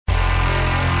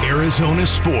Arizona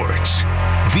sports,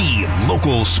 the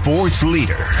local sports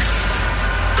leader.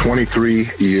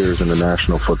 23 years in the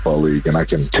National Football League, and I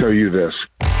can tell you this.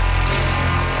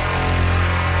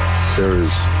 There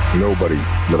is nobody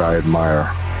that I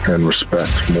admire and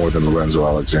respect more than Lorenzo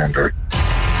Alexander.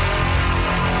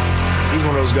 He's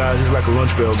one of those guys, he's like a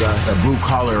lunch bell guy. That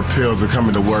blue-collar appeal to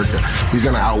coming to work. He's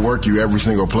going to outwork you every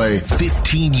single play.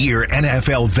 15-year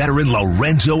NFL veteran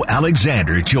Lorenzo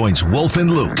Alexander joins Wolf and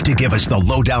Luke to give us the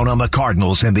lowdown on the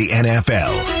Cardinals and the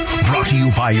NFL. Brought to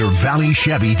you by your Valley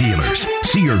Chevy dealers.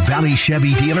 See your Valley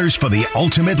Chevy dealers for the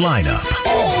ultimate lineup.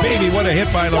 Oh, baby, what a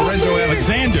hit by Lorenzo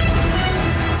Alexander.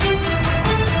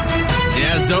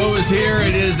 Yeah, Zoe is here.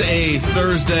 It is a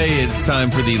Thursday. It's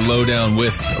time for the lowdown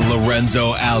with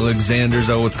Lorenzo Alexander.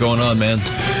 Zoe, what's going on, man?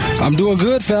 I'm doing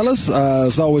good, fellas.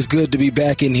 It's always good to be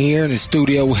back in here in the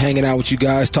studio hanging out with you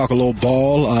guys, talk a little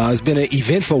ball. It's been an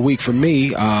eventful week for me.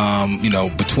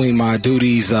 Between my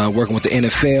duties working with the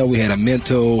NFL, we had a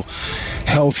mental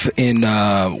health and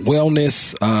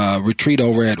wellness retreat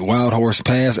over at Wild Horse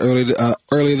Pass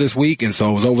earlier this week, and so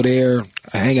I was over there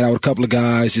hanging out with a couple of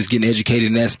guys, just getting educated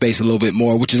in that space a little bit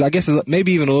more, which is, I guess,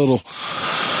 maybe even a little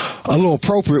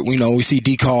appropriate. We see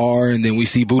D-Car, and then we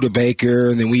see Buda Baker,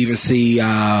 and then we even see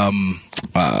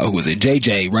who was it,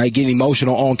 JJ, right, getting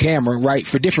emotional on camera, right,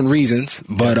 for different reasons,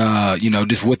 but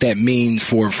just what that means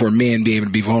for men being able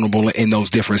to be vulnerable in those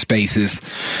different spaces.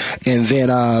 And then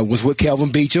was with Kelvin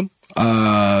Beachum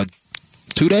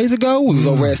 2 days ago. We was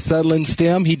over at Sutherland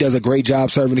STEM. He does a great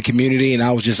job serving the community, and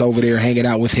I was just over there hanging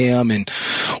out with him, and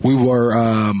we were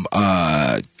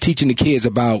teaching the kids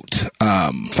about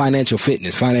financial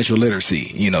fitness, financial literacy,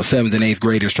 7th and 8th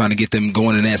graders, trying to get them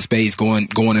going in that space, going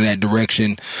in that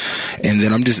direction. And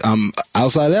then I'm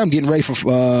outside of that, I'm getting ready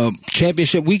for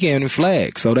championship weekend in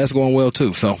Flag, so that's going well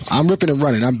too. So I'm ripping and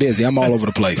running. I'm busy. I'm all over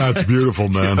the place. That's beautiful,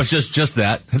 man. Just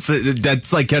that.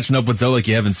 That's like catching up with Zoe like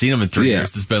you haven't seen him in 3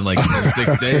 years. It's been like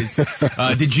 6 days.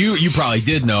 You probably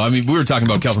did know. I mean, we were talking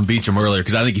about Kelvin Beachum earlier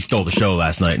because I think he stole the show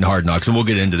last night in Hard Knocks, and we'll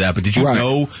get into that. But did you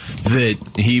know that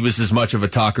he was as much of a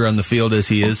talker on the field as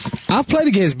he is? I've played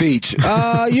against Beach.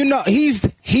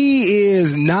 He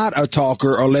is not a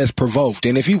talker or less provoked.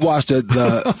 And if you watched the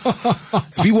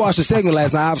segment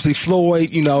last night, obviously Floyd,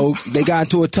 they got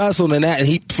into a tussle and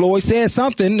Floyd said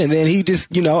something, and then he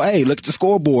just, hey, look at the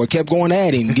scoreboard, kept going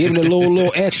at him, giving it a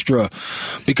little extra.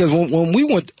 Because when we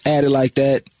went at it like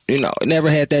that, never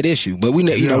had that issue. But we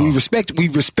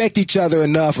respect each other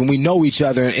enough, and we know each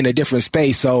other in a different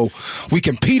space. So we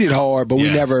competed hard, but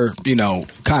we never,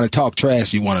 kind of talk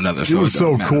trash to one another. It was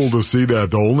so cool to see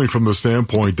that, though, only from the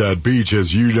standpoint that Beach,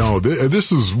 as you know,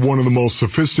 this is one of the most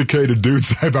sophisticated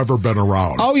dudes I've ever been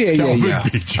around. Oh, yeah.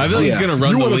 Beach, I feel like he's going to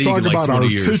run the league in like 20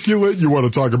 years. You want to talk about articulate, you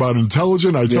want to talk about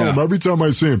intelligent. I tell him every time I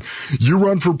see him, you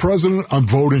run for president, I'm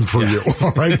voting for you.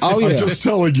 All right? Oh, yeah. I'm just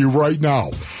telling you right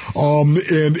now.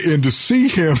 And to see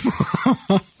him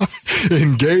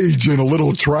engage in a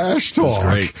little trash talk,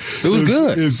 great. It was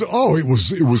good.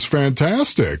 It was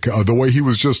fantastic. The way he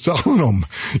was just telling them,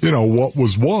 what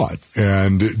was what,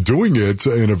 and doing it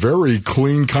in a very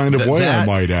clean kind of way, I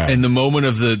might add. And the moment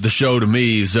of the show to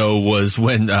me, Zoe, was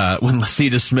when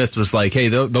Lasita Smith was like, "Hey,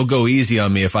 they'll go easy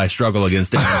on me if I struggle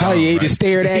against him." He just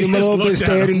stared at him a little bit,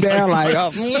 stared him down like,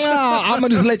 no, I'm gonna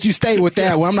just let you stay with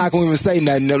that one. I'm not gonna even say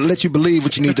nothing. I'll let you believe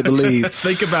what you need to believe.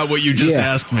 Think about what you just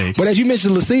asked me. But as you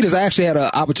mentioned, Lasitas, I actually had an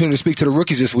opportunity to speak to the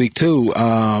rookies this week too,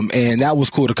 and that was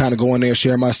cool to kind of go in there and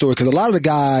share my story, because a lot of the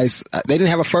guys, they didn't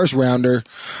have a first rounder,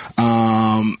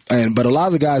 but a lot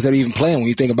of the guys that are even playing, when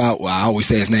you think about, I always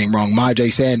say his name wrong,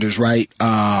 Myjai Sanders, right?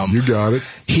 You got it.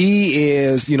 He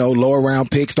is, lower round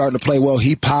pick, starting to play well.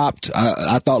 He popped.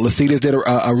 I thought Lasitas did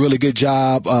a really good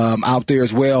job out there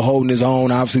as well, holding his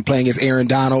own, obviously playing against Aaron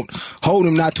Donald,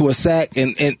 holding him not to a sack,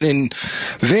 and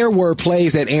there were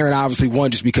plays that Aaron obviously won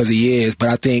just because he is, but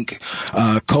I think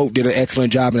Cope did an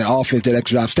excellent job, and that offense did an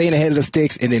excellent job staying ahead of the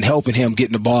sticks and then helping him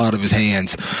getting the ball out of his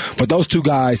hands. But those two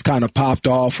guys kind of popped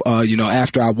off,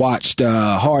 after I watched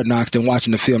Hard Knocks and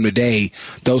watching the film today.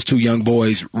 Those two young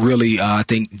boys really, I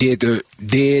think, did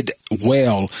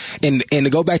well. And to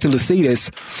go back to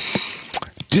Lasitas,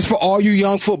 just for all you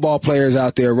young football players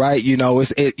out there, right? You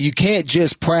can't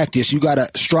just practice. You got to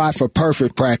strive for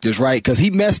perfect practice, right? Because he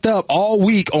messed up all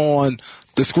week on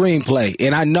the screenplay.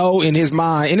 And I know in his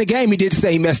mind, in the game, he did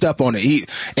say he messed up on it.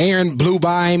 Aaron blew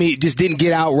by him. He just didn't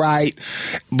get out right.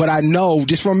 But I know,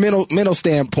 just from a mental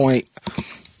standpoint,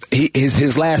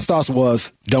 his last thoughts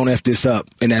was, don't F this up,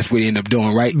 and that's what he ended up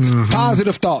doing, right? Mm-hmm.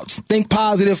 Positive thoughts. Think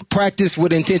positive, practice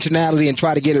with intentionality, and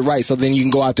try to get it right so then you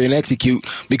can go out there and execute,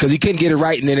 because he couldn't get it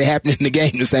right, and then it happened in the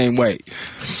game the same way.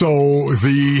 So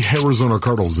the Arizona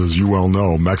Cardinals, as you well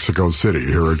know, Mexico City,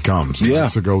 here it comes. Yeah.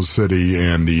 Mexico City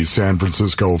and the San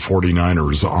Francisco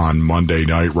 49ers on Monday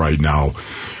night right now.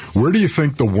 Where do you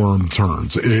think the worm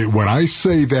turns? When I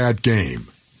say that game,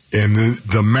 and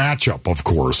the matchup, of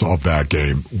course, of that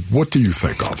game, what do you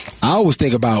think of? I always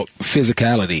think about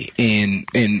physicality, and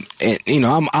you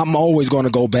know, I'm always going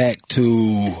to go back to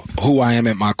who I am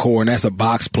at my core, and that's a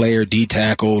box player, D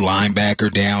tackle,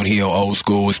 linebacker, downhill, old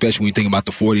school, especially when you think about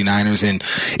the 49ers, and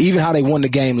even how they won the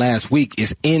game last week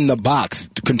is in the box,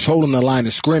 controlling the line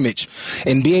of scrimmage,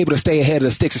 and be able to stay ahead of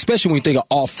the sticks, especially when you think of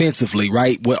offensively,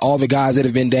 right? With all the guys that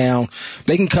have been down,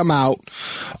 they can come out,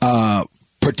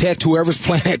 protect whoever's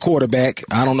playing at quarterback.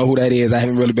 I don't know who that is. I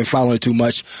haven't really been following it too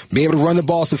much. Be able to run the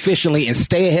ball sufficiently and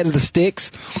stay ahead of the sticks.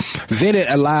 Then it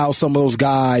allows some of those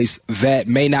guys that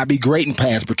may not be great in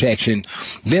pass protection.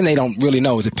 Then they don't really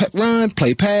know. Is it run,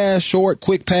 play pass, short,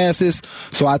 quick passes?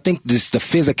 So I think the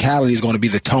physicality is going to be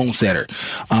the tone setter.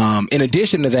 In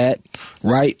addition to that,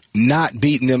 right, not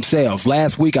beating themselves.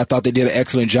 Last week, I thought they did an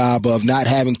excellent job of not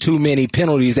having too many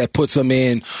penalties that puts them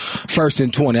in 1st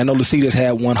and 20. I know Lucidas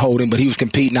had one holding, but he was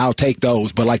competing. I'll take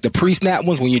those. But like the pre-snap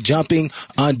ones, when you're jumping,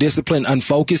 undisciplined,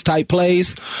 unfocused type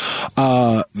plays,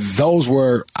 those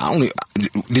were,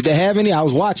 did they have any? I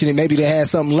was watching it. Maybe they had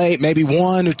something late, maybe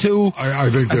one or two. I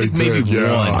think they did, maybe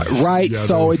one. Right. Yeah,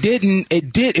 so it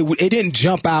didn't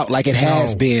jump out like it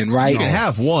has been, right? You can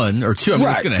have one or two. I mean,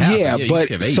 right. It's going to happen. Yeah,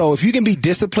 but so if you can be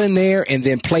disciplined there and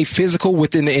then play physical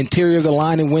within the interior of the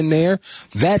line and win there,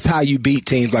 that's how you beat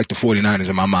teams like the 49ers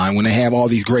in my mind, when they have all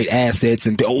these great assets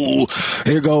and,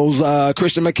 here goes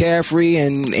Christian McCaffrey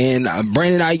and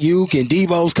Brandon Ayuk and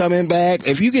Debo's coming back.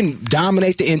 If you can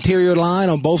dominate the interior line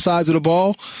on both sides of the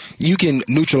ball, you can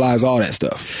neutralize all that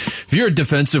stuff. If you're a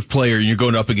defensive player and you're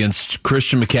going up against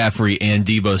Christian McCaffrey and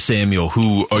Debo Samuel,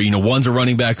 who are, one's a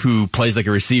running back who plays like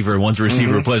a receiver, one's a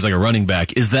receiver who plays like a running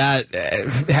back,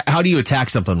 how do you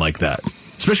attack something like that?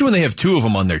 Especially when they have two of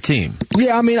them on their team.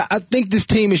 Yeah, I mean, I think this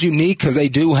team is unique because they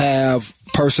do have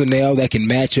personnel that can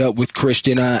match up with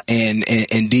Christian and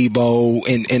Debo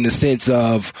in the sense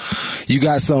of you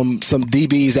got some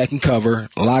DBs that can cover,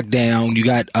 lock down. You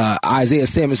got Isaiah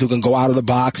Simmons who can go out of the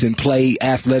box and play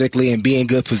athletically and be in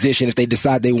good position if they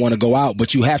decide they want to go out.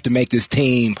 But you have to make this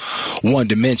team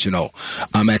one-dimensional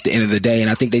at the end of the day. And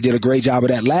I think they did a great job of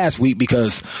that last week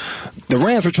because the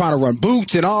Rams were trying to run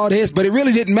boots and all this, but it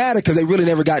really didn't matter because they really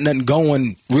never got nothing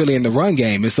going really in the run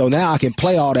game. And so now I can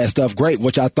play all that stuff great,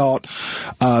 which I thought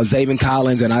Zaven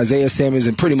Collins and Isaiah Simmons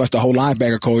and pretty much the whole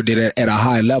linebacker core did at a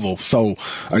high level. So,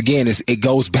 again, it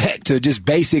goes back to just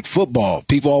basic football.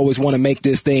 People always want to make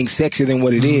this thing sexier than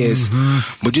what it is,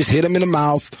 but just hit them in the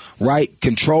mouth, right?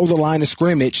 Control the line of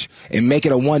scrimmage and make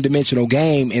it a one-dimensional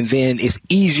game, and then it's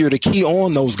easier to key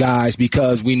on those guys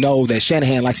because we know that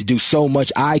Shanahan likes to do so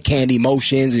much eye candy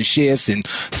motions and shifts and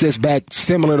sits back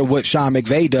similar to what Sean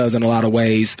McVay does in a lot of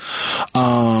ways,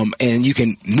 and you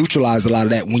can neutralize a lot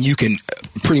of that when you can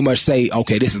pretty much say,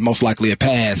 okay, this is most likely a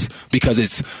pass because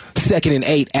it's 2nd and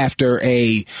 8 after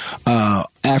a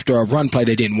run play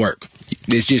that didn't work.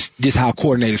 It's just how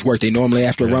coordinators work. They normally,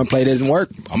 after a run play that doesn't work,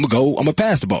 I'm gonna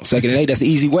pass the ball. 2nd and 8, that's the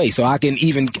easy way. So I can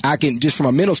just from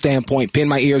a mental standpoint pin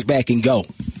my ears back and go.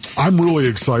 I'm really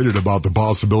excited about the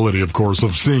possibility, of course,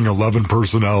 of seeing 11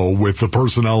 personnel with the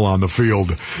personnel on the field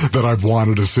that I've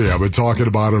wanted to see. I've been talking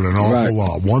about it an awful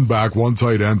lot. One back, one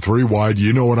tight end, 3 wide.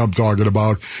 You know what I'm talking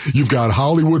about. You've got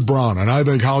Hollywood Brown, and I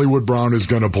think Hollywood Brown is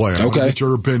going to play. I want to get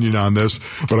your opinion on this,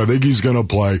 but I think he's going to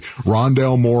play.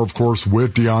 Rondale Moore, of course,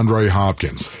 with DeAndre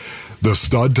Hopkins. The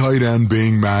stud tight end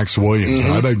being Max Williams.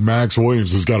 And I think Max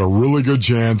Williams has got a really good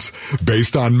chance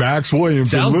based on Max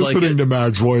Williams. Sounds and listening to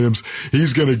Max Williams,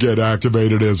 he's going to get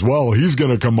activated as well. He's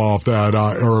going to come off that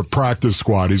or practice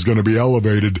squad. He's going to be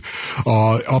elevated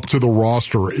up to the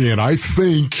roster. And I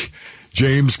think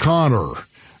James Conner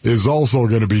is also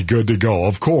going to be good to go,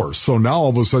 of course. So now all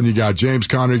of a sudden you got James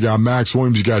Conner, you got Max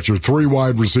Williams, you got your 3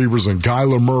 wide receivers and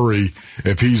Kyler Murray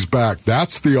if he's back.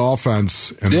 That's the offense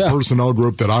and the personnel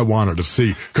group that I wanted to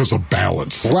see because of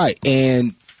balance. Right.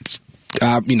 And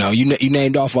you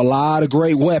named off a lot of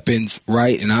great weapons,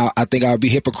 right? And I think I would be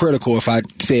hypocritical if I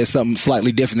said something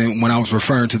slightly different than when I was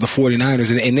referring to the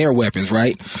 49ers and their weapons,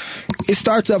 right? It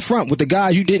starts up front with the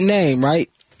guys you didn't name, right?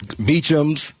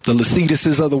 Beacham's, the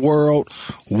Lucidases of the world.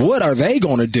 What are they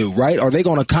going to do, right? Are they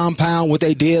going to compound what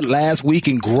they did last week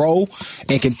and grow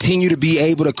and continue to be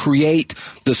able to create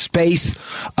the space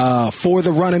for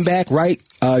the running back, right?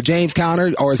 James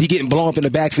Conner, or is he getting blown up in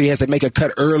the backfield? He has to make a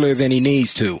cut earlier than he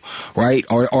needs to, right?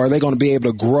 Or are they going to be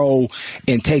able to grow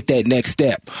and take that next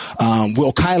step?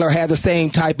 Will Kyler have the same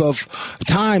type of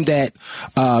time that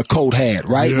Colt had,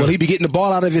 right? Will he be getting the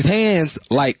ball out of his hands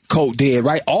like Colt did,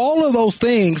 right? All of those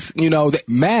things, that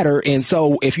matter. And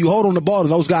so if you hold on the ball and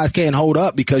those guys can't hold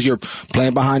up because you're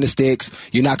playing behind the sticks,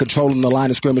 you're not controlling the line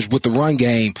of scrimmage with the run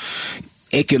game,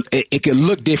 it could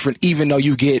look different even though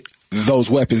you get those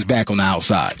weapons back on the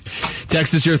outside.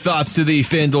 Text us your thoughts to the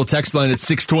FanDuel text line at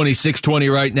 620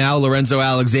 right now. Lorenzo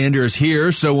Alexander is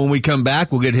here, so when we come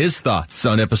back, we'll get his thoughts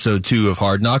on episode 2 of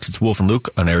Hard Knocks. It's Wolf and Luke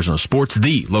on Arizona Sports,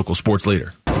 the local sports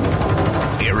leader.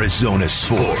 Arizona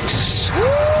Sports.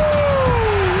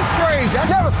 I've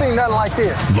never seen nothing like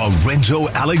this. Lorenzo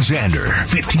Alexander,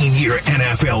 15-year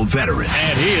NFL veteran.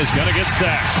 And he is going to get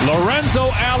sacked.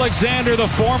 Lorenzo Alexander, the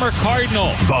former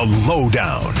Cardinal. The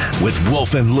Lowdown with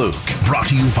Wolf and Luke. Brought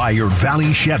to you by your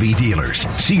Valley Chevy dealers.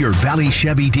 See your Valley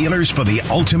Chevy dealers for the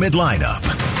ultimate lineup.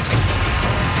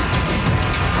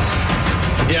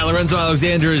 Yeah, Lorenzo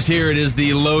Alexander is here. It is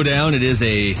the Lowdown. It is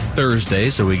a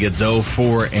Thursday, so we get Zoe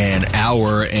for an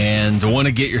hour. And I want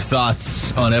to get your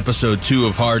thoughts on episode 2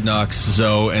 of Hard Knocks,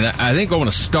 Zoe. And I think I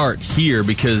want to start here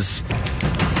because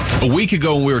a week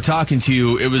ago when we were talking to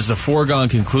you, it was a foregone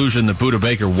conclusion that Budda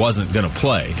Baker wasn't going to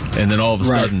play. And then all of a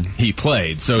sudden, he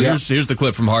played. So here's the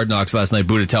clip from Hard Knocks last night.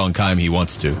 Budda telling Keim he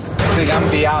wants to. I think I'm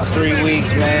going to be out 3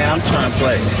 weeks, man. I'm trying to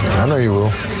play. I know you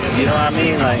will. You know what I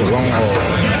mean? Like, it's a long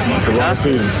haul. It's a long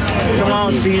season. It's a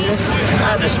long season.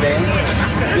 I understand.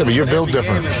 Yeah, but you're built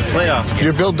different. Playoff.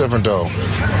 You're built different, though.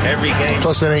 Every game.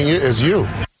 Plus, it ain't you. It's you.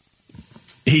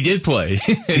 He did play.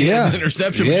 He had an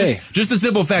interception. Yeah. Just the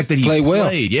simple fact that he played.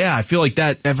 Well. Yeah, I feel like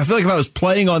that. I feel like if I was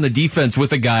playing on the defense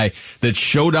with a guy that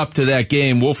showed up to that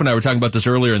game, Wolf and I were talking about this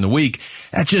earlier in the week,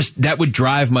 that would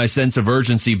drive my sense of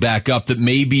urgency back up that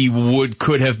maybe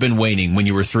could have been waning when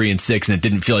you were 3-6 and it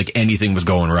didn't feel like anything was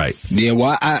going right. Yeah,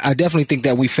 well, I definitely think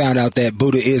that we found out that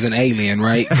Budda is an alien,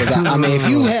 right? Because, I mean, if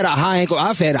you had a high ankle,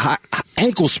 I've had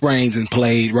ankle sprains and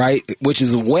played, right? Which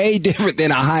is way different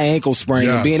than a high ankle sprain.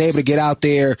 Yes. And being able to get out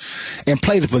there and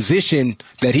play the position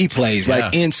that he plays,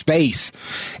 right, in space,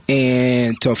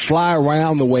 and to fly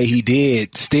around the way he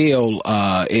did, still,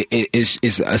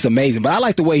 it's amazing. But I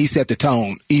like the way he set the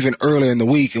tone even earlier in the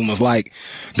week and was like,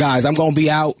 guys, I'm going to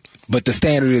be out, but the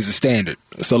standard is the standard.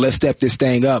 So let's step this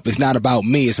thing up. It's not about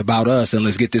me, it's about us, and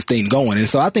let's get this thing going. And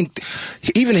so I think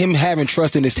even him having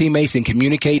trust in his teammates and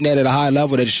communicating that at a high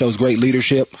level, that just shows great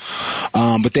leadership.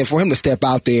 But then for him to step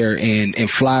out there and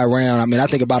fly around, I mean, I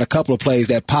think about a couple of plays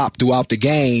that popped throughout the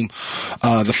game.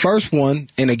 The first one,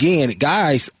 and again,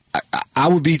 guys, I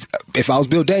would be, if I was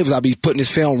Bill Davis, I'd be putting his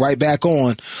film right back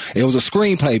on. It was a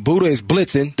screenplay. Budda is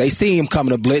blitzing. They see him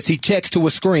coming to blitz. He checks to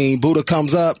a screen. Budda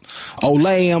comes up,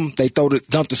 olay him. They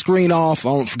dump the screen off.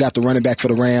 I forgot the running back for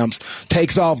the Rams.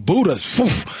 Takes off.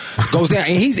 Budda goes down.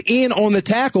 And he's in on the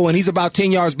tackle, and he's about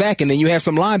 10 yards back. And then you have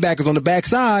some linebackers on the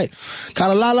backside,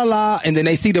 kind of la. And then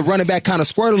they see the running back kind of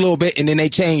squirt a little bit, and then they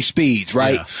change speeds,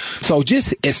 right? Yeah. So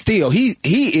just, it's still, he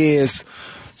is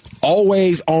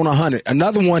always on 100.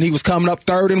 Another one, he was coming up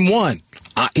 3rd and 1.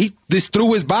 He just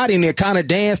threw his body in there, kind of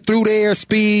danced through there,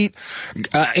 speed,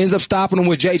 ends up stopping him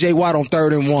with J.J. Watt on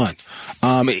 3rd and 1.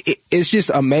 It's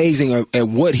just amazing at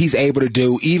what he's able to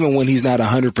do, even when he's not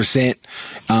 100%,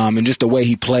 and just the way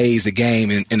he plays the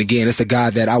game. And again, it's a guy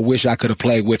that I wish I could have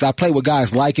played with. I played with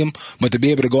guys like him, but to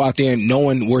be able to go out there and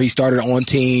knowing where he started on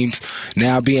teams,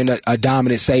 now being a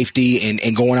dominant safety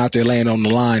and going out there laying on the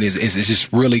line is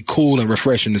just really cool and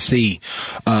refreshing to see,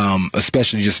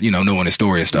 especially just, knowing his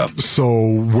story and stuff. So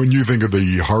when you think of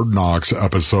the Hard Knocks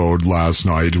episode last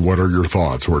night, what are your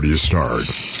thoughts? Where do you start?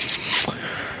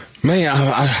 Man,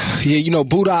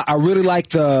 Budda, I really like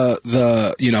the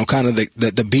kind of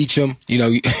the beach him,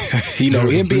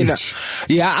 him being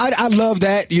I love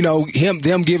that,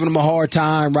 them giving him a hard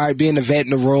time, right? Being the vet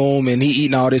in the room and he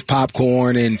eating all this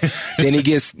popcorn and then he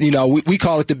gets, we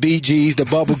call it the BGs, the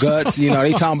bubble guts,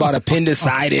 they talking about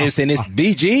appendicitis and it's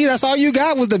BG. That's all you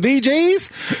got was the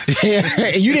BGs?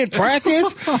 And you didn't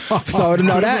practice? So,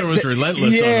 that was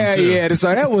relentless. Yeah.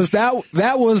 So that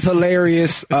was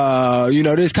hilarious.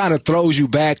 This kind of throws you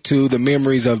back to the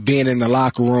memories of being in the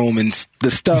locker room and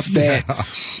the stuff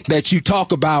that you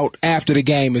talk about after the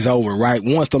game is over, right?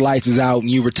 Once the lights is out and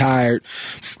you retired,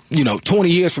 20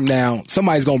 years from now,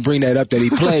 somebody's going to bring that up that he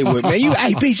played with. Man,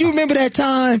 hey, Pete, you remember that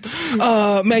time?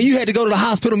 Man, you had to go to the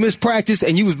hospital, miss practice,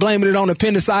 and you was blaming it on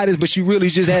appendicitis, but you really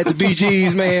just had the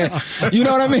BGs, man. You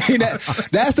know what I mean?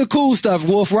 That's the cool stuff,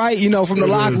 Wolf, right? From the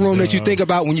locker room that you think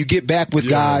about when you get back with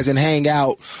guys and hang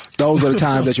out. Those are the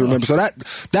times that you remember. So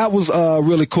that that was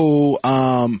really cool.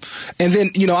 And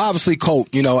then, obviously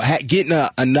Colt, getting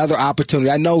another opportunity.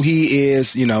 I know he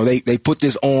is, they put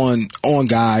this on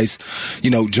guys,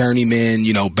 journeyman,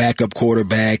 backup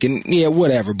quarterback, and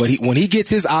whatever. But when he gets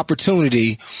his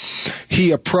opportunity,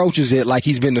 he approaches it like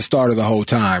he's been the starter the whole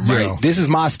time, right? Yeah. This is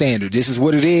my standard. This is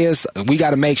what it is. We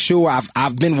got to make sure.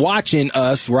 I've been watching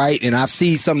us, right, and I've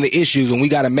seen some of the issues, and we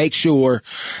got to make sure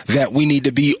that we need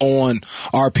to be on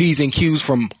our P's and Q's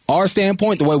from our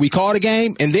standpoint, the way we call the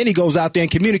game. And then he goes out there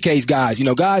and communicates, guys,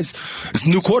 it's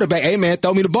new quarterback. Hey, man,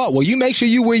 throw me the ball. Well, you make sure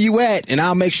you where you at, and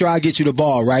I'll make sure I get you the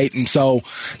ball, right? And so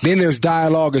then there's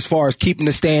dialogue as far as keeping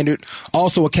the standard.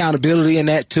 Also accountability in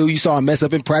that, too. You saw him mess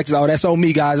up in practice. Oh, that's on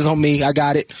me, guys. It's on me. I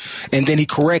got it. And then he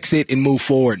corrects it and move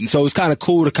forward. And so it's kind of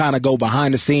cool to kind of go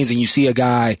behind the scenes and you see a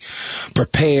guy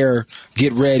prepare,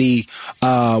 get ready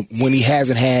when he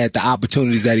hasn't had the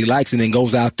opportunities that he likes, and then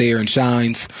goes out there and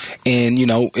shines and,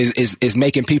 is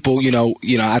making people,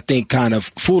 I think kind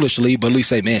of foolishly, but at least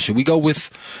say, man, should we go with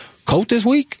Colt this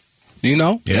week?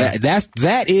 Yeah.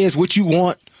 That is what you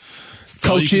want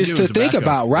coaches to think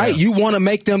about, right? Yeah. You want to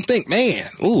make them think, man,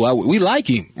 we like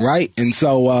him, right? And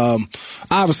so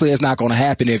obviously it's not going to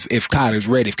happen if Kyler's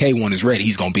ready. If K1 is ready,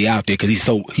 he's going to be out there because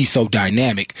he's so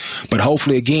dynamic. But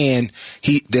hopefully, again,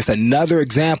 that's another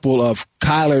example of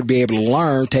Kyler to be able to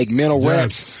learn, take mental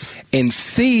reps, and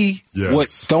see what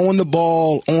throwing the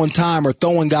ball on time or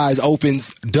throwing guys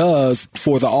opens does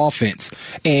for the offense.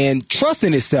 And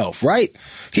trusting himself, right?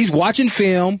 He's watching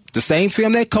film, the same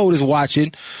film that Colt is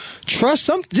watching.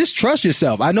 Just trust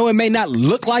yourself. I know it may not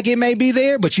look like it may be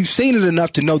there, but you've seen it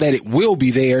enough to know that it will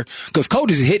be there because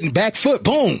Colt is hitting back foot.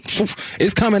 Boom.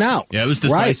 It's coming out. Yeah, it was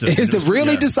decisive. Right? It's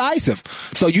really decisive.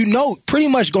 So pretty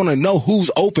much going to know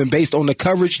who's open based on the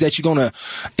coverage that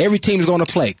every team is going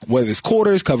to play, whether it's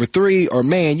quarters, cover 3, or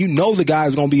man, the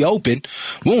guy's going to be open.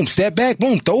 Boom, step back,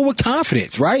 boom, throw it with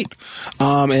confidence, right?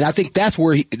 And I think that's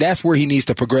where he needs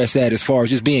to progress at as far as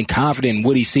just being confident in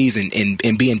what he sees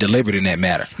and being deliberate in that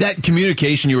matter. That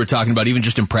communication you were talking about, even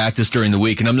just in practice during the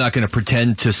week, and I'm not going to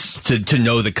pretend to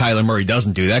know that Kyler Murray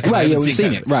doesn't do that. Right, we've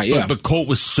seen it. Right, yeah. But Colt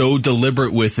was so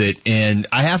deliberate with it, and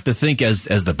I have to think as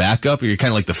the backup, or you're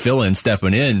kind of like the fill-in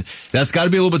stepping in, that's got to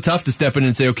be a little bit tough to step in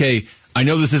and say, okay, I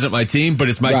know this isn't my team, but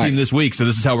it's my team this week, so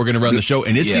this is how we're going to run the show.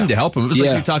 And it seemed to help him. It was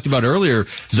like we talked about earlier,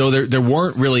 so there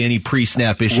weren't really any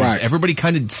pre-snap issues. Right. Everybody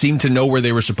kind of seemed to know where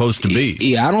they were supposed to be.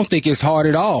 Yeah, I don't think it's hard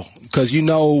at all because you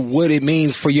know what it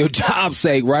means for your job's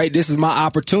sake, right? This is my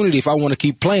opportunity if I want to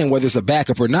keep playing, whether it's a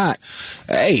backup or not.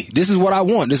 Hey, this is what I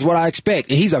want. This is what I expect.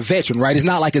 And he's a veteran, right? It's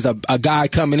not like it's a guy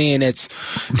coming in that's,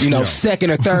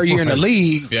 second or third year in the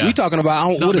league. Yeah. We're talking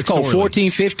about, what is it called,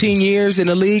 14, 15 years in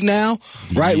the league now,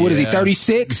 right? Yeah. What is he,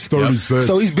 36? 36.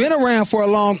 So he's been around for a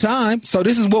long time. So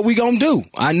this is what we're going to do.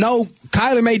 I know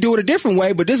Kyler may do it a different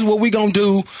way, but this is what we're going to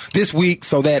do this week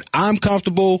so that I'm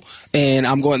comfortable and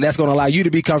that's going to allow you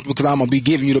to be comfortable because I'm going to be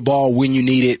giving you the ball when you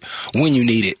need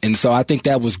it. And so I think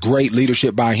that was great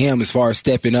leadership by him as far as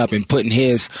stepping up and putting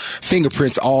his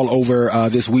fingerprints all over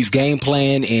this week's game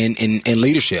plan and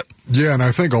leadership. Yeah, and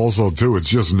I think also, too, it's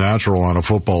just natural on a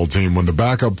football team. When the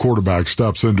backup quarterback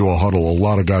steps into a huddle, a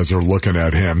lot of guys are looking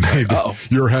at him.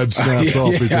 Your head snaps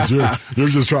up because you're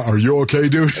just trying, are you okay,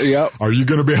 dude? Yep. Are you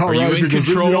going to be all right?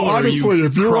 Because, honestly,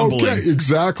 if you're okay,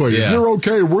 exactly. Yeah. If you're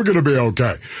okay, we're going to be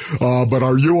okay. But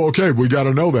are you okay? We got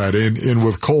to know that. And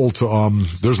with Colt,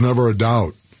 there's never a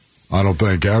doubt. I don't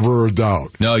think ever a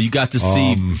doubt. No, you got to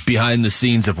see behind the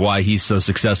scenes of why he's so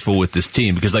successful with this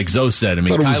team. Because like Zoe said, I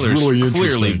mean, Kyler's really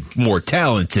clearly more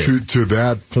talented. To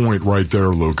that point right there,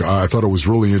 Luke, I thought it was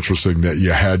really interesting that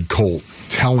you had Colt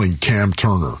telling Cam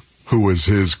Turner, who is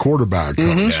his quarterback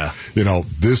coach,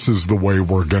 this is the way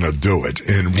we're going to do it.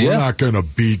 And we're not going to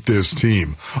beat this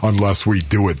team unless we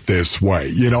do it this way.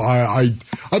 I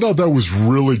thought that was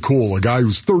really cool. A guy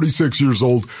who's 36 years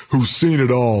old, who's seen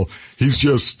it all. He's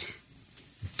just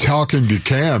talking to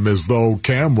Cam as though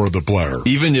Cam were the player.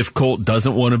 Even if Colt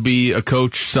doesn't want to be a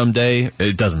coach someday,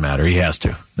 it doesn't matter. He has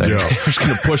to. We're just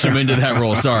going to push him into that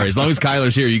role. Sorry. As long as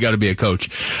Kyler's here, you got to be a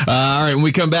coach. All right, when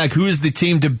we come back, who is the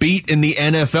team to beat in the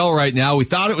NFL right now? We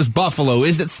thought it was Buffalo.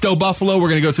 Is it still Buffalo? We're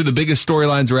going to go through the biggest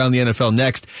storylines around the NFL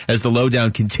next as the lowdown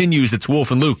continues. It's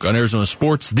Wolf and Luke on Arizona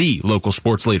Sports, the local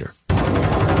sports leader.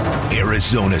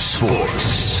 Arizona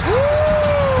Sports.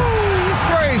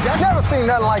 I've never seen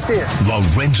nothing like this.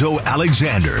 Lorenzo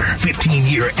Alexander,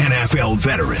 15-year NFL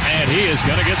veteran. And he is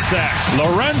going to get sacked.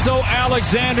 Lorenzo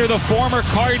Alexander, the former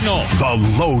Cardinal.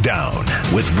 The Lowdown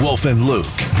with Wolf and Luke.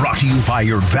 Brought to you by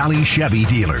your Valley Chevy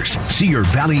dealers. See your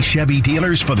Valley Chevy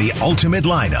dealers for the ultimate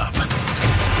lineup.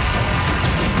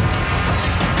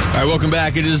 All right, welcome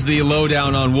back. It is the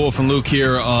Lowdown on Wolf and Luke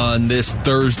here on this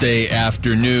Thursday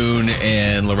afternoon,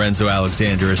 and Lorenzo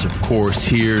Alexander is, of course,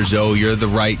 here. Zoe, you're the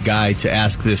right guy to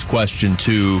ask this question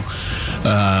to, and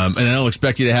I don't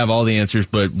expect you to have all the answers,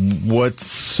 but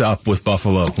what's up with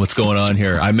Buffalo? What's going on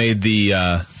here? I made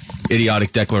the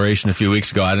idiotic declaration a few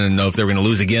weeks ago. I didn't know if they were going to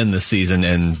lose again this season,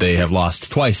 and they have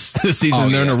lost twice this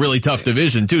season. They're in a really tough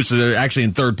division, too, so they're actually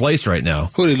in third place right now.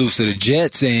 Who did they lose to? The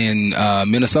Jets and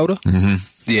Minnesota? Mm-hmm.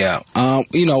 Yeah.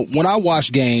 When I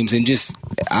watch games, and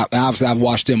obviously I've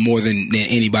watched them more than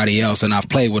anybody else, and I've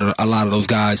played with a lot of those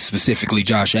guys, specifically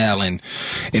Josh Allen,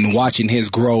 and watching his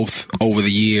growth over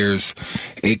the years,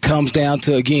 it comes down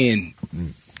to, again,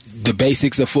 the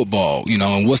basics of football,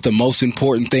 and what's the most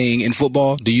important thing in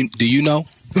football? Do you know?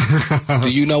 Do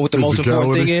you know what the most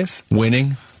important thing is?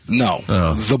 Winning? No.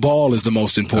 The ball is the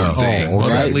most important thing,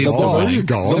 right? The ball. There you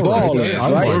go. The ball is,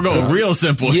 right? We're going real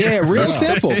simple. Yeah, real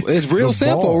simple. It's real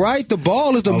simple, right? The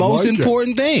ball is the most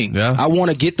important thing. Yeah. I want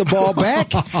to get the ball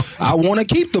back. I want to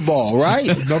keep the ball, right?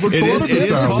 It is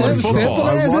simple as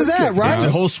that, right? Yeah,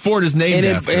 the whole sport is named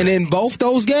after. And in both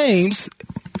those games,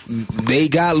 they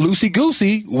got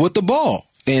loosey-goosey with the ball.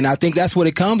 And I think that's what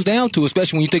it comes down to,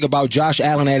 especially when you think about Josh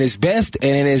Allen at his best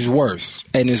and at his worst.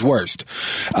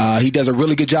 He does a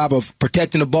really good job of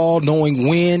protecting the ball, knowing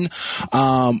when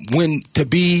to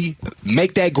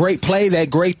make that great play, that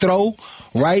great throw,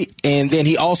 right? And then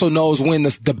he also knows when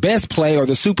the best play or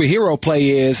the superhero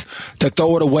play is to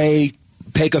throw it away,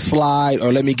 take a slide,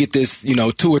 or let me get this,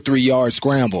 2 or 3 yard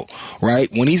scramble, right?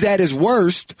 When he's at his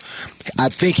worst, I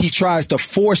think he tries to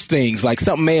force things, like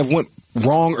something may have went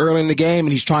wrong early in the game,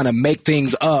 and he's trying to make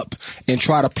things up and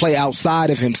try to play outside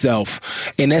of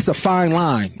himself. And that's a fine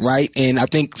line, right? And I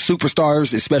think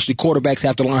superstars, especially quarterbacks,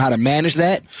 have to learn how to manage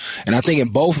that. And I think in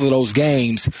both of those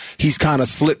games, he's kind of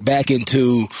slipped back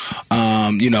into,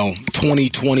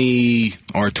 2020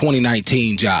 or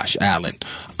 2019 Josh Allen.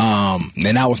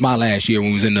 And that was my last year when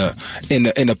we was in the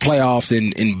playoffs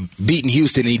and beating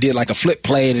Houston, and he did like a flip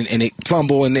play and they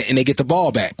fumble and they get the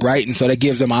ball back, right? And so that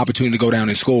gives them an opportunity to go down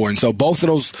and score. And so both of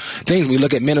those things, we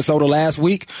look at Minnesota last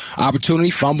week, opportunity,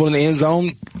 fumble in the end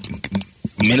zone,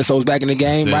 Minnesota's back in the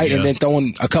game, right? Yeah. And then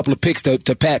throwing a couple of picks to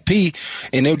Pat P,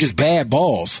 and they were just bad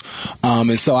balls.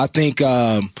 And so I think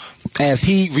as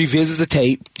he revisits the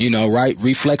tape, right,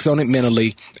 reflects on it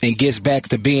mentally and gets back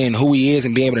to being who he is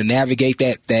and being able to navigate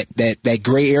that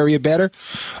gray area better,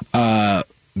 they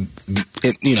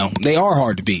are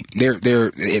hard to beat.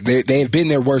 They have been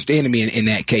their worst enemy in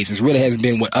that case. It really hasn't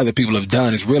been what other people have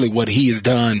done. It's really what he has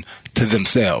done to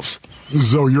themselves.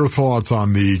 So your thoughts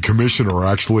on the commissioner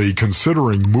actually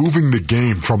considering moving the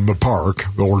game from the park,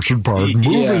 the Orchard Park,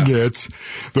 moving it,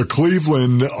 the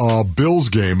Cleveland Bills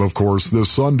game, of course, this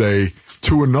Sunday,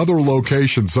 to another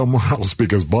location somewhere else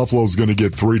because Buffalo's going to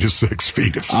get 3 to 6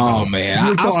 feet of snow. Oh,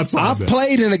 man. I've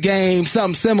played in a game,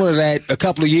 something similar to that a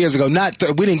couple of years ago.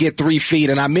 We didn't get 3 feet,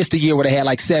 and I missed a year where they had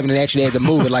like 7 and actually had to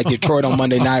move it like Detroit on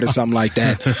Monday night or something like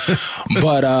that.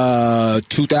 But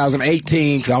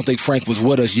 2018, because I don't think Frank was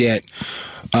with us yet,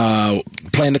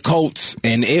 playing the Colts,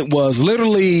 and it was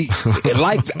literally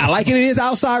like it is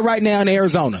outside right now in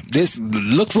Arizona. This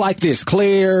looks like this,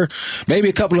 clear, maybe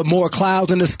a couple of more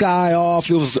clouds in the sky off.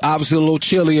 It was obviously a little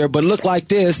chillier, but looked like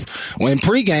this when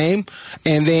pregame,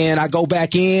 and then I go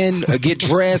back in, get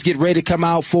dressed, get ready to come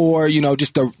out for,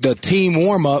 just the team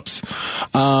warm-ups,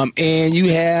 and you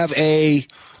have a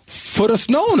foot of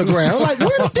snow on the ground. Like,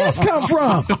 where did this come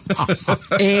from?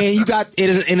 And you got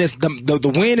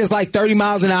the wind is like 30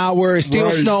 miles an hour. It's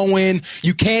still snowing.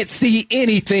 You can't see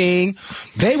anything.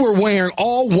 They were wearing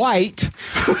all white.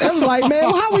 I was like, man,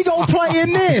 how we gonna play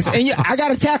in this? And I got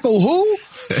to tackle who?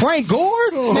 Frank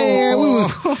Gore? Man,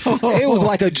 it was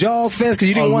like a jog fest because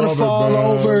you didn't want to fall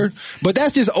over. But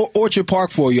that's just Orchard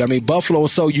Park for you. I mean, Buffalo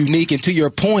is so unique. And to your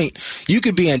point, you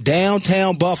could be in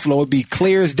downtown Buffalo. It'd be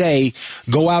clear as day.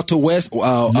 Go out to West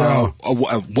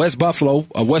Buffalo,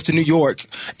 Western New York,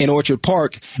 in Orchard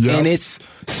Park, and it's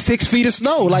 6 feet of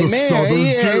snow. Like,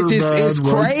 it's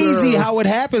crazy how it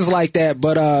happens like that.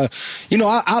 But, I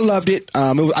loved it.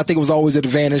 I think it was always an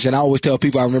advantage. And I always tell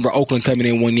people, I remember Oakland coming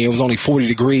in one year. It was only 40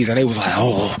 degrees. And they was like,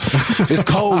 it's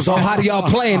cold. So how do y'all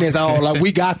play in this? Like,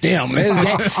 we got them.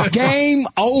 It's game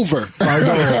over. I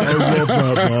know. I love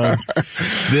that, man.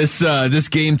 This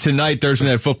game tonight, Thursday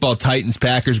Night Football, Titans,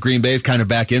 Packers, Green Bay is kind of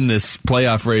back in this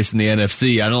playoff race in the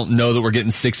NFC. I don't know that we're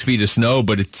getting 6 feet of snow,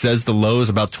 but it says the low is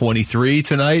about 23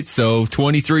 tonight. So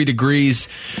 23 degrees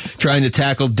trying to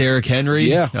tackle Derrick Henry.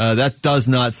 Yeah. That does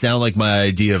not sound like my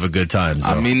idea of a good time. So.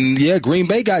 I mean, Green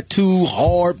Bay got 2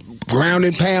 hard ground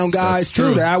and pound guys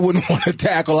too that I wouldn't want to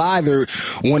tackle either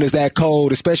when it's that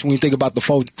cold, especially when you think about the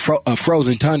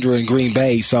frozen tundra in Green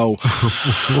Bay. So,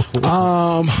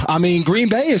 I mean, Green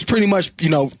Bay is pretty much,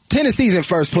 Tennessee's in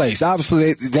first place.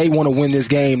 Obviously, they want to win this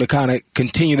game to kind of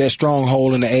continue their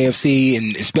stronghold in the AFC,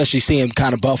 and especially seeing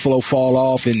kind of Buffalo fall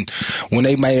off, and when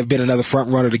they may have been another front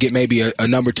runner to get maybe a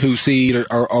number 2 seed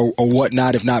or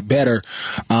whatnot, if not better.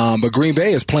 But Green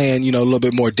Bay is playing, a little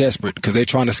bit more desperate because they're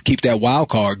trying to keep that wild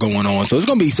card going on. So it's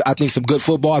going to be, I think, some good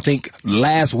football. I think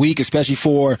last week, especially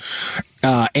for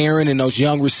Aaron and those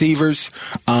young receivers,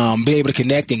 be able to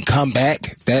connect and come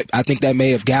back. I think that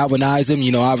may have galvanized them.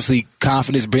 Obviously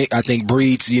confidence, I think,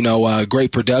 breeds,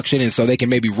 great production, and so they can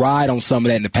maybe ride on some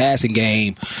of that in the passing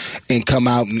game and come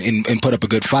out and put up a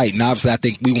good fight. And obviously I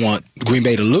think we want Green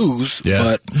Bay to lose,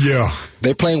 but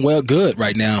they're playing good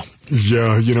right now.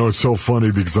 Yeah, it's so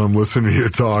funny because I'm listening to you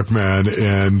talk, man,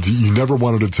 and you never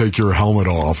wanted to take your helmet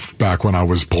off back when I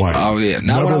was playing. Oh, yeah.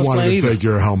 Never wanted to take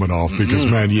your helmet off because,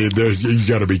 man, you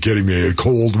got to be kidding me.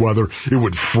 Cold weather, it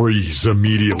would freeze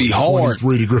immediately. Be hard.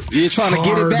 23 degrees. You're trying to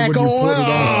get it back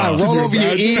on. Roll over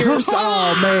your ears.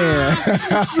 Oh,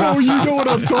 man. So you know what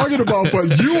I'm talking about.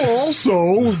 But you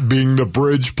also, being the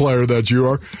bridge player that you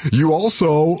are,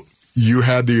 you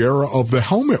had the era of the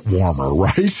helmet warmer,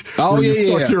 right? Oh, where you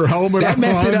stuck your helmet that on.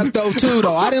 messed it up,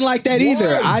 though. I didn't like that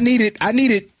either. I needed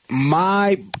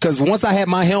because once I had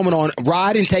my helmet on,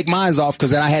 I didn't take mine off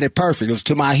because then I had it perfect. It was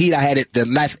to my heat. I had the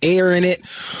nice air in it.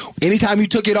 Anytime you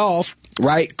took it off,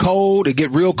 right, cold, it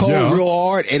get real cold, real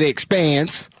hard, and it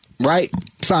expands. Right?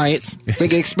 Science. I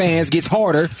think it expands, gets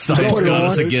harder. Science put it got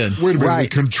on. us again. Wait a minute, it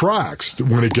contracts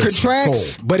when it gets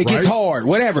contracts, cold, but it gets hard.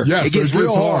 Whatever. Yes, it gets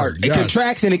real hard. Yes. It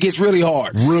contracts and it gets really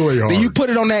hard. Really hard. Then you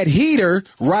put it on that heater,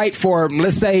 right, for,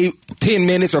 let's say, 10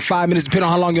 minutes or 5 minutes, depending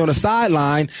on how long you're on the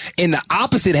sideline, and the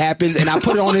opposite happens, and I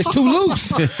put it on, it's too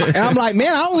loose. And I'm like,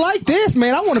 man, I don't like this,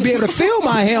 man. I want to be able to feel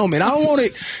my helmet. I don't want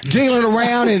it jiggling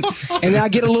around, and then I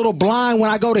get a little blind when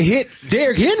I go to hit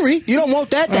Derrick Henry. You don't want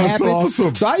that to happen.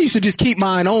 Awesome. So I used to just keep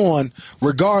mine on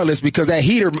regardless because that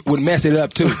heater would mess it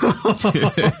up too.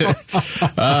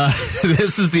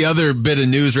 This is the other bit of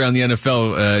news around the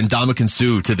NFL. Ndamukong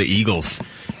Suh to the Eagles.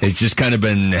 He's just kind of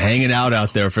been hanging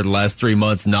out there for the last 3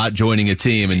 months, not joining a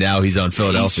team, and now he's on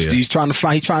Philadelphia. He's trying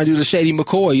to do the Shady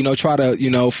McCoy, try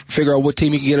to, figure out what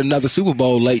team he can get another Super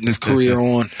Bowl late in his career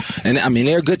on. And, I mean,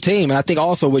 they're a good team. And I think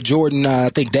also with Jordan, I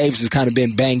think Davis has kind of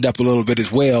been banged up a little bit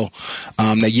as well,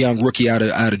 that young rookie out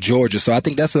of Georgia. So I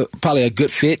think that's probably a good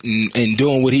fit in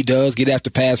doing what he does, get after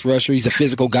pass rusher. He's a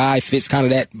physical guy, fits kind of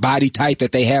that body type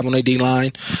that they have on their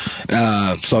D-line.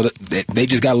 So they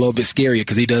just got a little bit scarier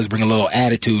because he does bring a little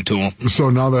attitude to him. So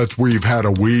now that we've had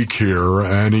a week here,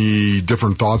 any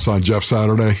different thoughts on Jeff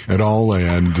Saturday at all?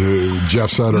 And Jeff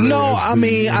Saturday? No, I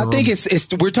mean, I think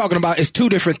we're talking about it's two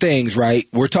different things, right?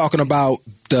 We're talking about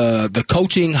the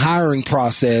coaching hiring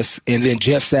process, and then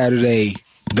Jeff Saturday,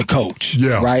 the coach,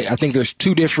 right? I think there's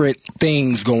two different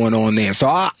things going on there. So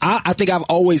I think I've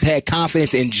always had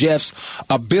confidence in Jeff's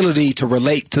ability to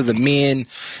relate to the men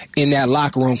in that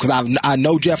locker room because I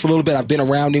know Jeff a little bit. I've been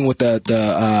around him with the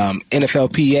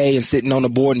NFL.PA and sitting on the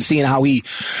board and seeing how he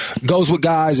goes with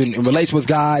guys and relates with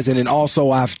guys. And then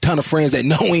also I have a ton of friends that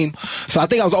know him. So I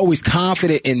think I was always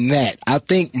confident in that. I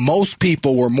think most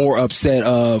people were more upset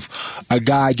of a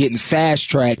guy getting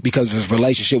fast-tracked because of his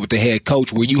relationship with the head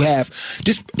coach, where you have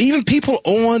just even people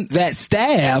on that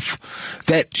staff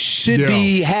that should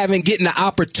be getting the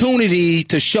opportunity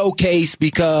to showcase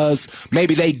because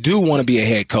maybe they do want to be a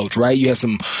head coach, right? You have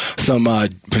some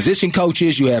position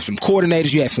coaches, you have some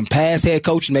coordinators, you have some past head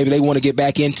coaches. Maybe they want to get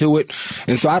back into it.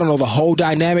 And so I don't know the whole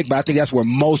dynamic, but I think that's where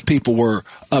most people were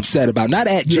upset about. Not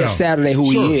at Jeff Saturday, who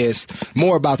he is,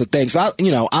 more about the thing. So,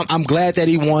 I'm glad that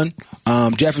he won.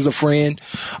 Jeff is a friend,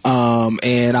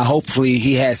 and hopefully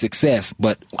he has success.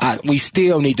 But we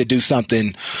still need to do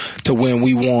something to when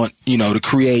we want, to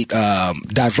create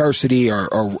diversity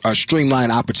or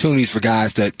streamline opportunities for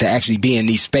guys to actually be in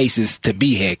these spaces to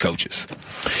be head coaches.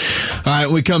 All right,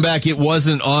 we come back. It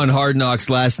wasn't on Hard Knocks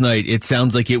last night. It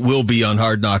sounds like it will be on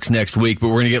Hard Knocks next week, but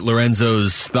we're going to get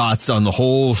Lorenzo's thoughts on the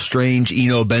whole strange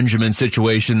Eno Benjamin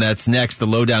situation. That's next. The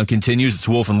Lowdown continues. It's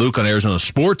Wolf and Luke on Arizona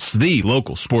Sports, the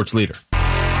local sports leader.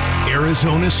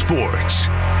 Arizona Sports,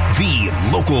 the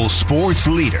local sports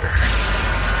leader.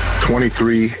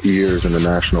 23 years in the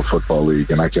National Football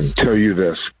League, and I can tell you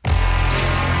this.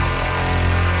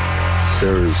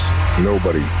 There is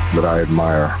nobody that I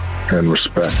admire and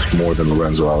respect more than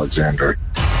Lorenzo Alexander.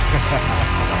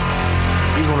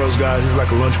 He's one of those guys, he's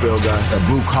like a lunch bell guy. That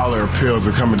blue-collar appeal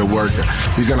to coming to work.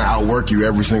 He's going to outwork you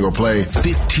every single play.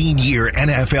 15-year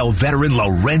NFL veteran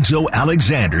Lorenzo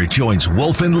Alexander joins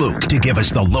Wolf and Luke to give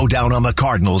us the lowdown on the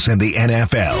Cardinals and the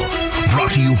NFL.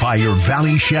 Brought to you by your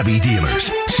Valley Chevy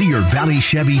dealers. See your Valley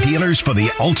Chevy dealers for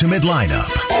the ultimate lineup.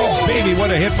 Oh, baby,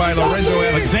 what a hit by Lorenzo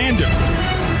Alexander.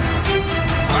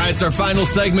 All right, it's our final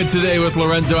segment today with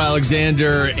Lorenzo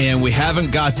Alexander, and we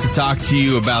haven't got to talk to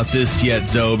you about this yet,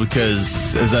 Zoe,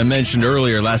 because, as I mentioned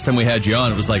earlier, last time we had you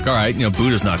on, it was like, all right,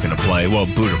 Buddha's not going to play. Well,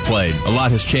 Buddha played. A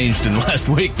lot has changed in the last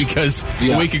week because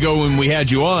a week ago when we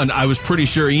had you on, I was pretty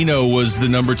sure Eno was the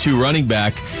number 2 running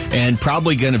back and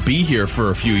probably going to be here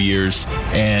for a few years,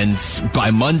 and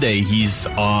by Monday he's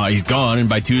gone, and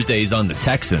by Tuesday he's on the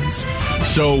Texans.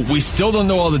 So we still don't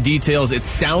know all the details. It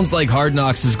sounds like Hard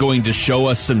Knocks is going to show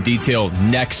us some detail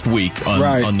next week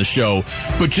on the show.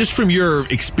 But just from your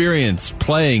experience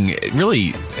playing really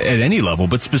at any level,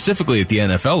 but specifically at the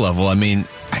NFL level, I mean,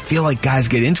 I feel like guys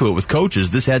get into it with coaches.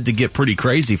 This had to get pretty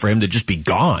crazy for him to just be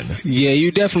gone. Yeah,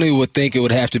 you definitely would think it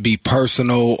would have to be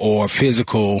personal or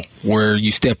physical where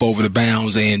you step over the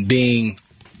bounds, and being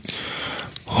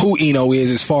who Eno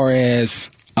is as far as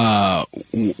where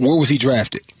was he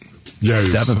drafted? Yeah,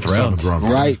 seventh round.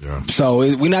 Right? Yeah.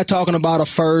 So we're not talking about a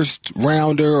first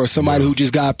rounder or somebody who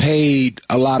just got paid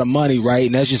a lot of money, right?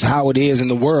 And that's just how it is in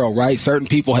the world, right? Certain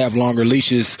people have longer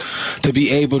leashes to be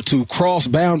able to cross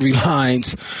boundary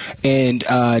lines and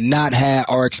not have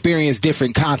or experience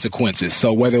different consequences.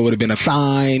 So whether it would have been a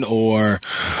fine or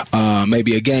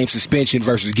maybe a game suspension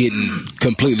versus getting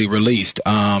completely released.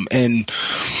 And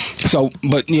so,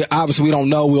 but obviously we don't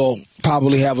know. We'll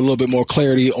probably have a little bit more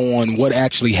clarity on what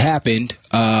actually happened,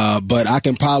 but I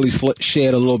can probably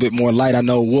shed a little bit more light. I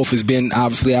know Wolf has been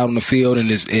obviously out on the field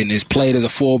and is played as a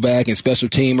fullback and special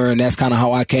teamer, and that's kind of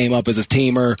how I came up as a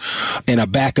teamer and a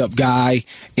backup guy.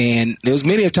 And there was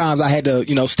many times I had to,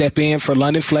 step in for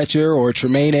London Fletcher or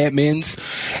Tremaine Edmonds,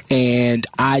 and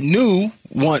I knew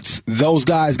once those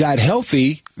guys got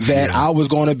healthy that I was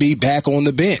going to be back on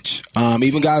the bench.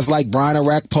 Even guys like Brian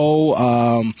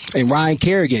Arakpo and Ryan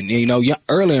Kerrigan,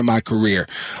 earlier in my career,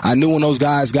 I knew when those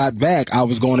guys got back, I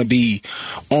was going to be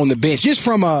on the bench, just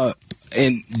from a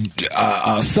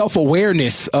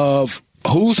self-awareness of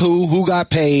who's who got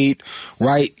paid,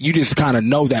 right? You just kind of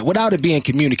know that without it being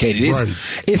communicated.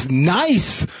 It's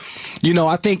nice.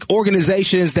 I think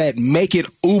organizations that make it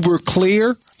uber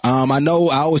clear. I know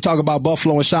I always talk about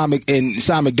Buffalo and Sean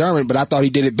McDermott, but I thought he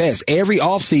did it best. Every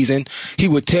offseason, he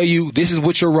would tell you, this is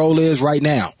what your role is right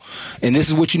now. And this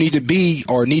is what you need to be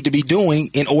or need to be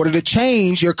doing in order to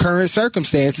change your current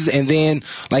circumstances. And then,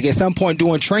 like at some point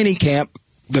during training camp,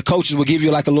 the coaches will give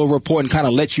you like a little report and kind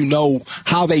of let you know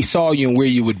how they saw you and where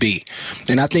you would be.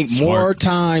 And I think more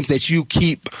times that you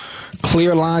keep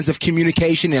clear lines of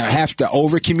communication and have to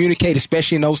over-communicate,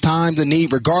 especially in those times of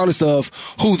need, regardless of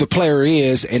who the player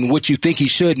is and what you think he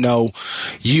should know,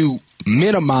 you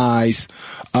minimize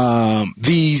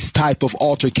these type of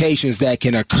altercations that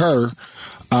can occur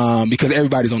because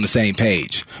everybody's on the same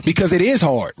page. Because it is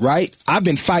hard, right? I've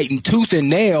been fighting tooth and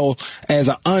nail as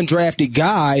an undrafted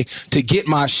guy to get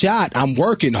my shot. I'm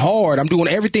working hard. I'm doing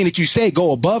everything that you say,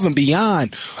 go above and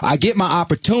beyond. I get my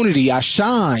opportunity. I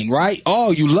shine, right?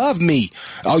 Oh, you love me.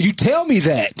 Oh, you tell me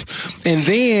that. And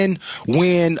then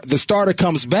when the starter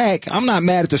comes back, I'm not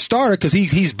mad at the starter because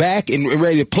he's back and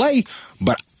ready to play,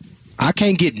 but I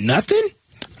can't get nothing.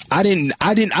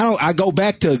 I go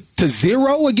back to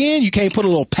zero again. You can't put a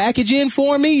little package in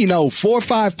for me, 4 or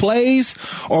 5 plays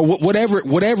or whatever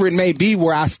it may be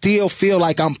where I still feel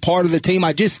like I'm part of the team.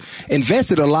 I just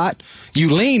invested a lot.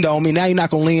 You leaned on me. Now you're not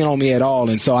going to lean on me at all.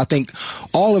 And so I think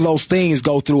all of those things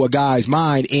go through a guy's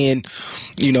mind. And,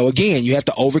 again, you have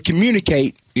to over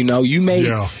communicate. They may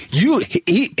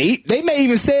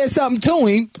even said something to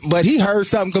him, but he heard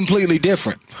something completely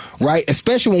different, right?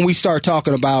 Especially when we start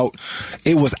talking about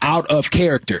it was out of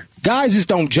character. Guys just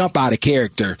don't jump out of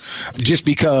character just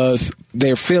because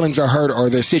their feelings are hurt or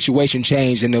their situation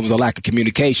changed and there was a lack of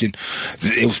communication.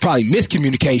 It was probably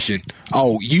miscommunication.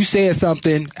 Oh, you said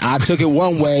something, I took it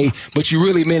one way, but you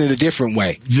really meant it a different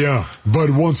way. Yeah, but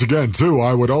once again, too,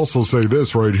 I would also say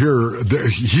this right here.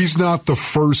 He's not the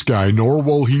first guy, nor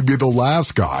will he be the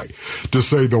last guy to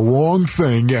say the wrong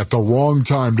thing at the wrong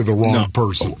time to the wrong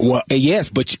person. Well, yes,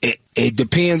 but it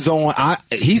depends on.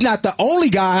 He's not the only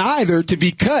guy either to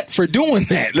be cut for doing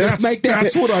that. Let's make that.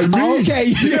 That's what I mean.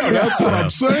 Okay, yeah, that's what I'm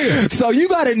saying. So you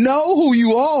got to know who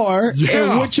you are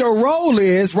and what your role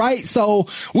is, right? So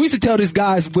we used to tell these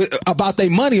guys about their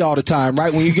money all the time,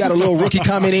 right? When you got a little rookie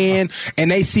coming in and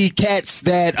they see cats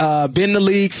that been in the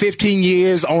league 15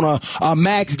 years on a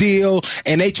max deal,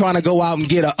 and they trying to go out and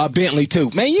get a Bentley too.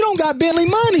 Man, you don't got Bentley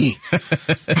money.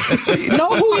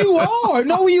 Know who you are.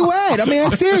 Know where you at. I mean,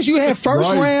 it's serious. You have first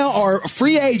round or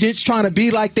free agents trying to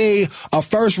be like they a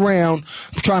first round,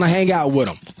 trying to hang out with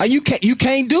them. You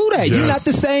can't do that. Yes. You're not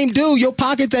the same dude. Your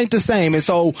pockets ain't the same. And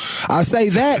so I say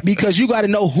that because you got to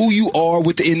know who you are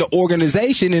within the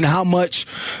organization and how much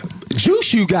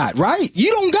juice you got, right?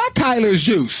 You don't got Kyler's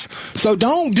juice. So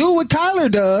don't do what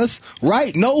Kyler does,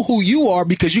 right? Know who you are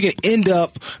because you can end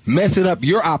up messing up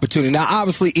your opportunity. Now,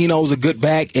 obviously, Eno's a good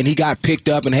back and he got picked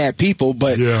up and had people,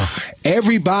 but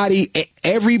everybody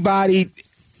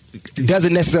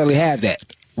doesn't necessarily have that,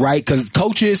 right? Because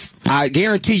coaches, I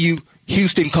guarantee you,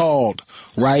 Houston called,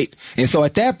 right? And so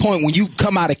at that point, when you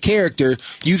come out of character,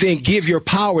 you then give your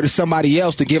power to somebody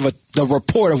else to give the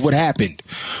report of what happened,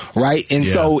 right? And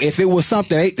so if it was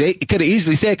something, they could have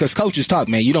easily said, because coaches talk,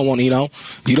 man, you don't want Eno.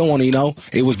 You don't want Eno.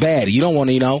 It was bad. You don't want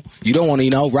Eno. You don't want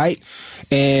Eno, right?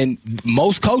 And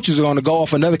most coaches are going to go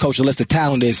off another coach unless the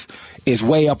talent is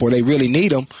way up or they really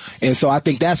need them. And so I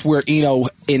think that's where Eno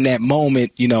in that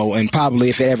moment, and probably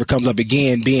if it ever comes up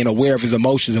again, being aware of his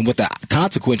emotions and what the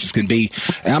consequences can be.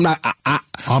 And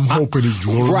I'm hoping he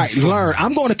learns. Right, learn.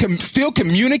 I'm going to still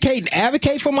communicate and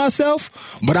advocate for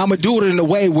myself, but I'm going to do it in a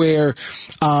way where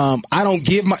I don't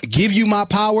give you my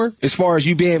power as far as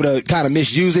you being able to kind of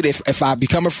misuse it if I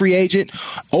become a free agent,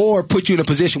 or put you in a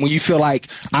position where you feel like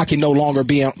I can no longer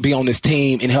be on this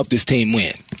team and help this team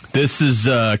win. This is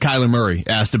Kyler Murray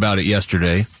asked about it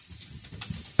yesterday.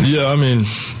 Yeah, I mean,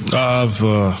 I've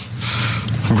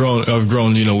grown.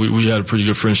 We had a pretty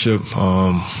good friendship.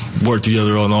 Worked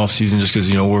together all in the off season just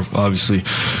because we're obviously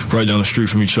right down the street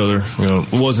from each other.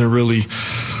 Wasn't really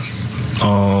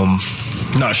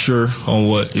not sure on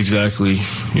what exactly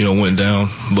went down,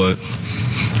 but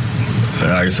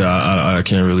like I said, I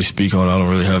can't really speak on it. I don't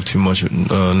really have too much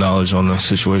knowledge on the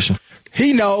situation.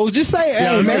 He knows. Just say,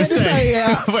 hey, man. Just say,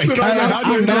 yeah.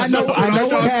 I know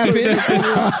what happened.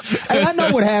 Hey, I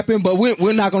know what happened, but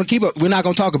we're not going to keep it. We're not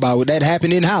going to talk about it. That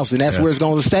happened in house, and that's where it's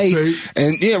going to stay.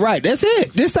 And right. That's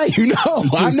it. Just say you know.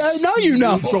 I know you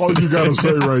know. That's all you got to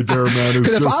say right there, man.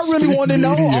 Because if I really wanted to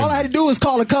know, all I had to do is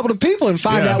call a couple of people and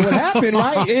find out what happened.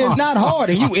 Right? It's not hard.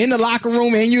 And you in the locker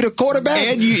room, and you the quarterback.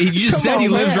 And you just said he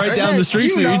lives right down the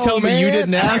street from you. You telling me you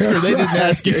didn't ask or they didn't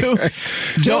ask you?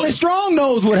 Johnny Strong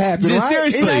knows what happened.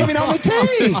 Seriously. He's not even on the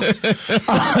team.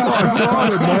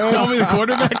 Tell me the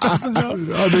quarterback doesn't know.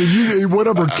 I mean,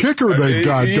 whatever kicker they've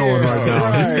got going right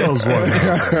now, he knows what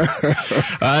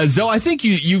happened. Zoe, I think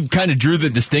you kind of drew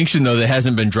the distinction, though, that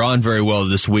hasn't been drawn very well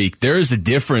this week. There is a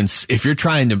difference if you're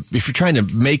trying to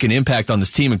make an impact on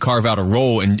this team and carve out a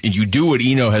role, and you do what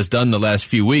Eno has done the last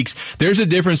few weeks. There's a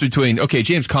difference between, okay,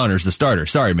 James Conner's the starter.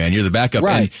 Sorry, man, you're the backup.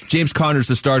 Right. And James Conner's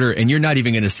the starter, and you're not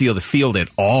even going to seal the field at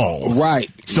all. Right.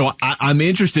 So I'm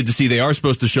interested to see. They are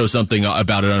supposed to show something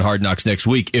about it on Hard Knocks next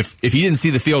week. If he didn't see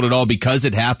the field at all because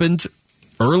it happened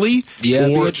early, it'd be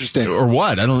interesting. Or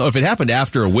what? I don't know. If it happened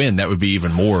after a win, that would be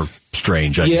even more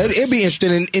strange. I guess. It'd be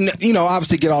interesting. And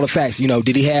obviously get all the facts.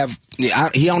 Did he have?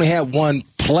 He only had one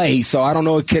play, so I don't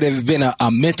know. It could have been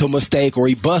a mental mistake or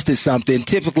he busted something.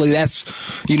 Typically, that's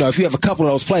if you have a couple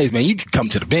of those plays, man, you can come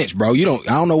to the bench, bro. I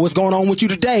don't know what's going on with you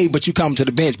today, but you come to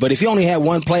the bench. But if you only had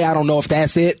one play, I don't know if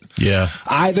that's it. Yeah.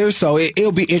 Either. So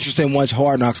it'll be interesting once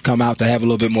Hard Knocks come out to have a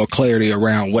little bit more clarity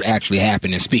around what actually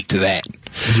happened and speak to that.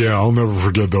 Yeah, I'll never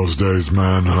forget those days,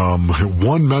 man.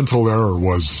 One mental error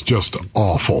was just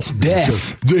awful.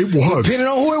 Death. It was. Depending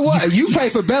on who it was. You play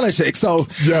for Belichick, so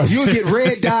you'll get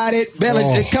red-dotted.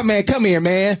 Belichick, come here,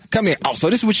 man. Come here. Oh, so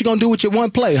this is what you're going to do with your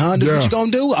one play, huh? This is what you're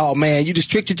going to do? Oh, man, you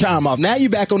just tricked your time off. Now you're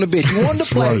back on the bench. You wanted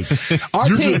to play. Right. Our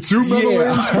you team, get 2 mental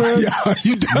errors, man.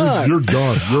 You done. You're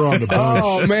done. You're on the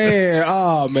bench.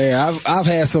 Oh, man. I've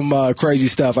had some crazy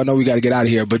stuff. I know we got to get out of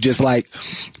here, but just like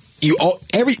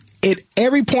at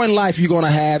every point in life, you're going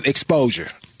to have exposure.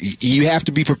 You have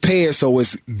to be prepared so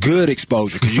it's good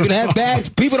exposure. Because you're going to have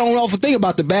bad. People don't often think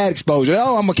about the bad exposure.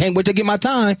 Oh, can't wait to get my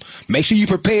time. Make sure you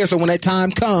prepare so when that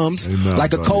time comes,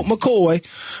 like a Colt McCoy,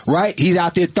 right? He's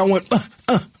out there throwing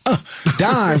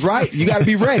dimes, right? You got to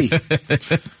be ready.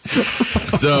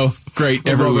 So, great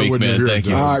every week, man. Thank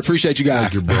you. All right, appreciate you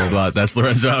guys. Thank you, bro. That's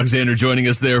Lorenzo Alexander joining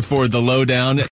us there for The Lowdown.